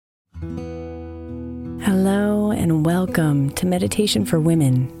Hello and welcome to Meditation for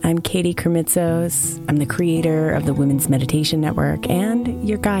Women. I'm Katie Kremitzos. I'm the creator of the Women's Meditation Network and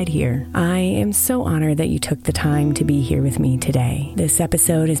your guide here. I am so honored that you took the time to be here with me today. This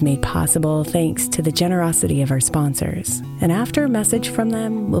episode is made possible thanks to the generosity of our sponsors. And after a message from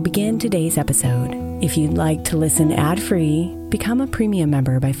them, we'll begin today's episode. If you'd like to listen ad-free, become a premium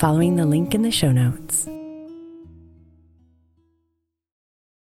member by following the link in the show notes.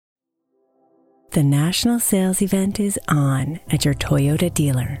 The national sales event is on at your Toyota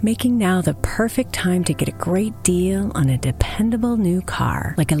dealer, making now the perfect time to get a great deal on a dependable new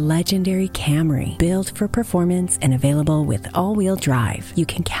car, like a legendary Camry, built for performance and available with all-wheel drive. You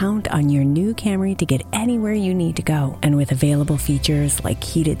can count on your new Camry to get anywhere you need to go. And with available features like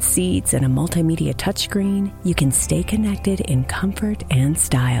heated seats and a multimedia touchscreen, you can stay connected in comfort and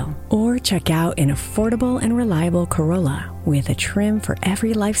style. Or check out an affordable and reliable Corolla with a trim for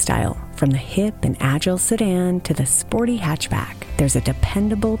every lifestyle, from the hip and agile sedan to the sporty hatchback. There's a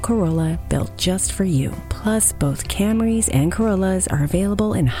dependable Corolla built just for you. Plus, both Camrys and Corollas are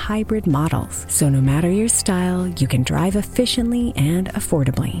available in hybrid models. So no matter your style, you can drive efficiently and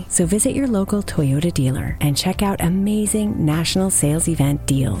affordably. So visit your local Toyota dealer and check out amazing national sales event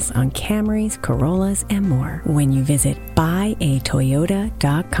deals on Camrys, Corollas, and more when you visit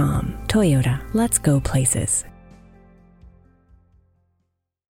buyatoyota.com. Toyota, let's go places.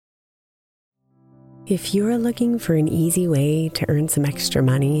 If you're looking for an easy way to earn some extra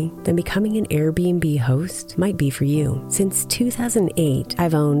money, then becoming an Airbnb host might be for you. Since 2008,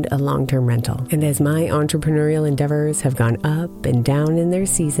 I've owned a long-term rental. And as my entrepreneurial endeavors have gone up and down in their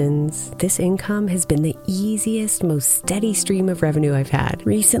seasons, this income has been the easiest, most steady stream of revenue I've had.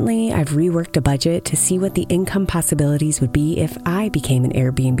 Recently, I've reworked a budget to see what the income possibilities would be if I became an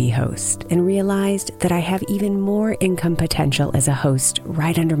Airbnb host, and realized that I have even more income potential as a host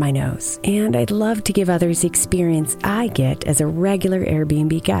right under my nose. And I'd love to give others the experience I get as a regular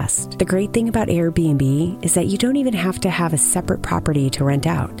Airbnb guest. The great thing about Airbnb is that you don't even have to have a separate property to rent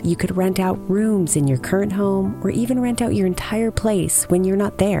out. You could rent out rooms in your current home or even rent out your entire place when you're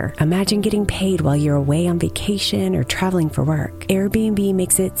not there. Imagine getting paid while you're away on vacation or traveling for work. Airbnb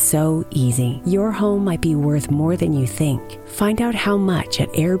makes it so easy. Your home might be worth more than you think. Find out how much at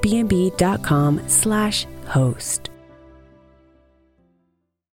airbnb.com/host.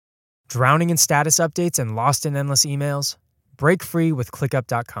 Drowning in status updates and lost in endless emails? Break free with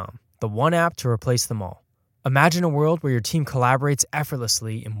ClickUp.com, the one app to replace them all. Imagine a world where your team collaborates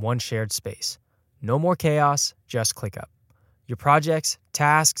effortlessly in one shared space. No more chaos, just ClickUp. Your projects,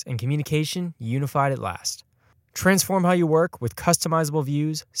 tasks, and communication unified at last. Transform how you work with customizable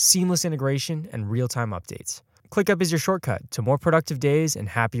views, seamless integration, and real-time updates. ClickUp is your shortcut to more productive days and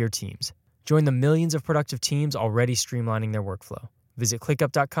happier teams. Join the millions of productive teams already streamlining their workflow. Visit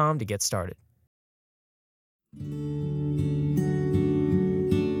ClickUp.com to get started.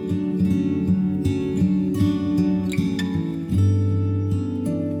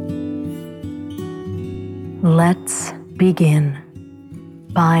 Let's begin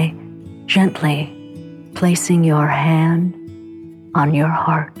by gently placing your hand on your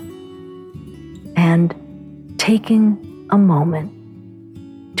heart and taking a moment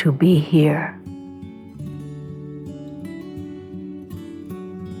to be here.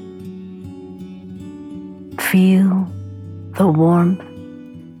 Feel the warmth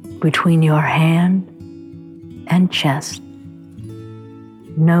between your hand and chest.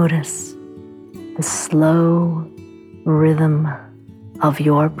 Notice the slow rhythm of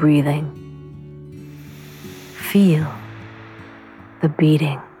your breathing. Feel the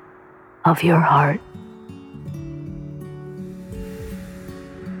beating of your heart.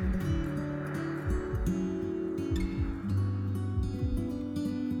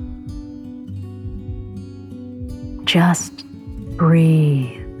 Just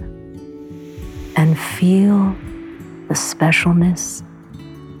breathe and feel the specialness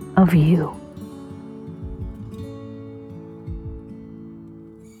of you.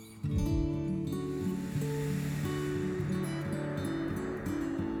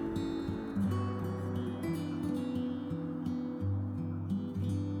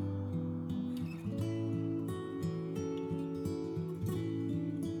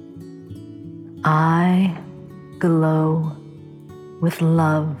 I glow with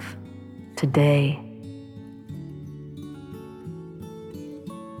love today.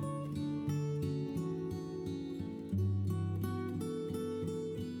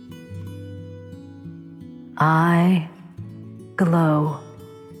 I glow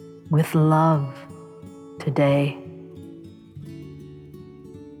with love today.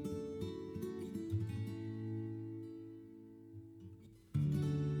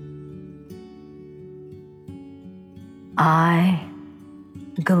 I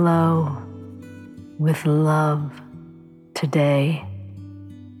glow with love today.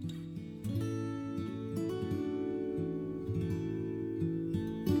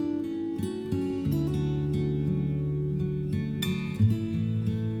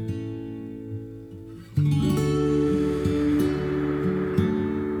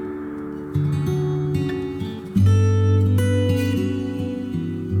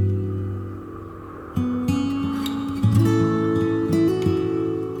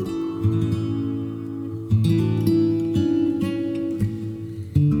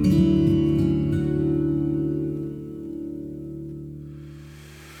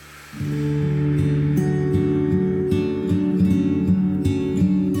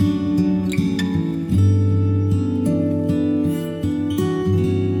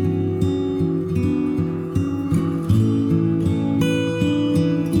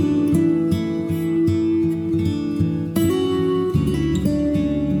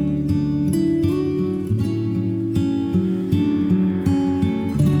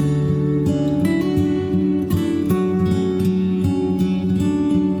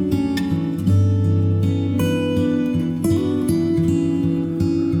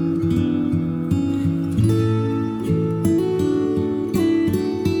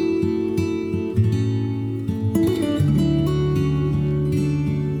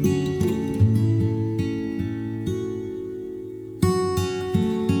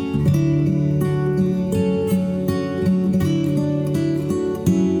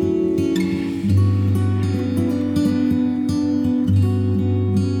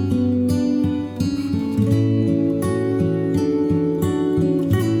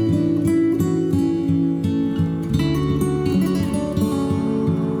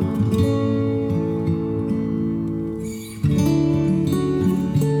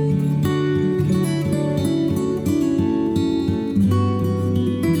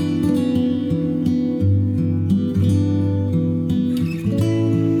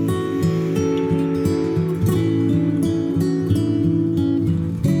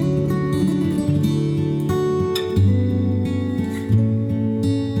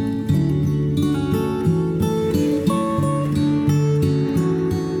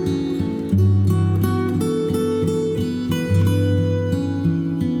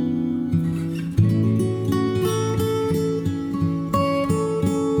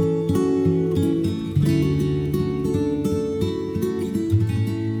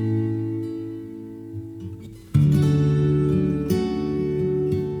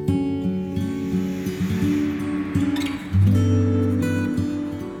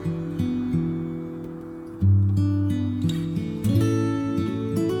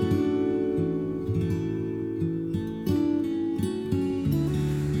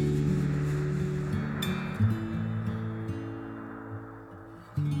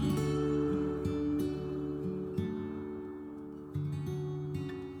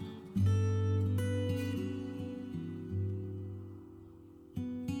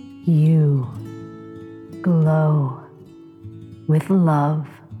 You glow with love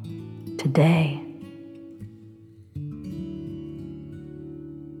today.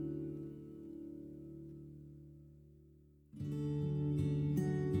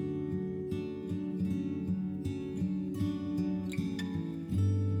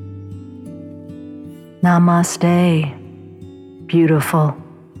 Namaste, beautiful.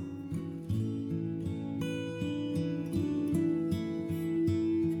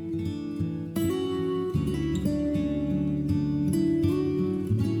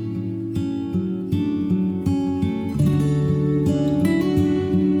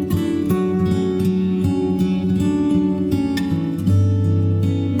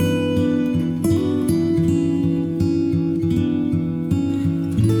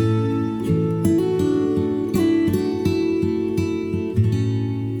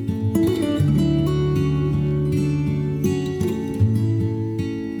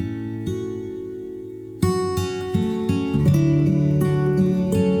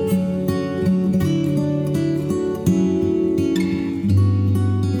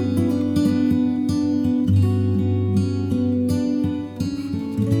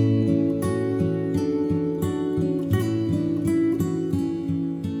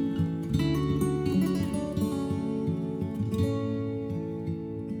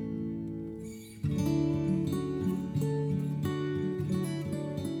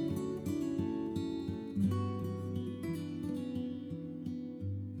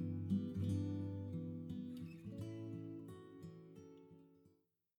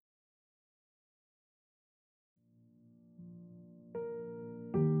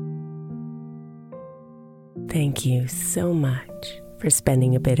 Thank you so much for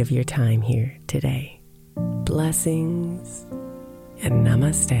spending a bit of your time here today. Blessings and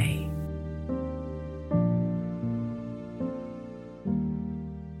namaste.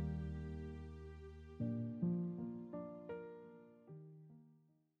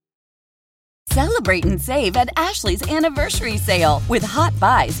 Celebrate and save at Ashley's Anniversary Sale. With Hot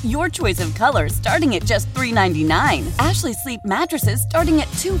Buys, your choice of colors starting at just $3.99. Ashley Sleep mattresses starting at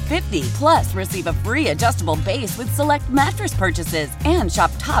 $2.50. Plus, receive a free adjustable base with select mattress purchases. And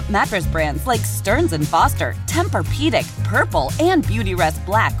shop top mattress brands like Stearns & Foster, Tempur-Pedic, Purple, and Beautyrest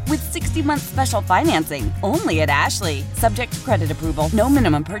Black with 60-month special financing. Only at Ashley. Subject to credit approval. No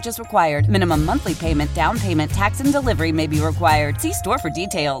minimum purchase required. Minimum monthly payment, down payment, tax, and delivery may be required. See store for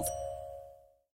details.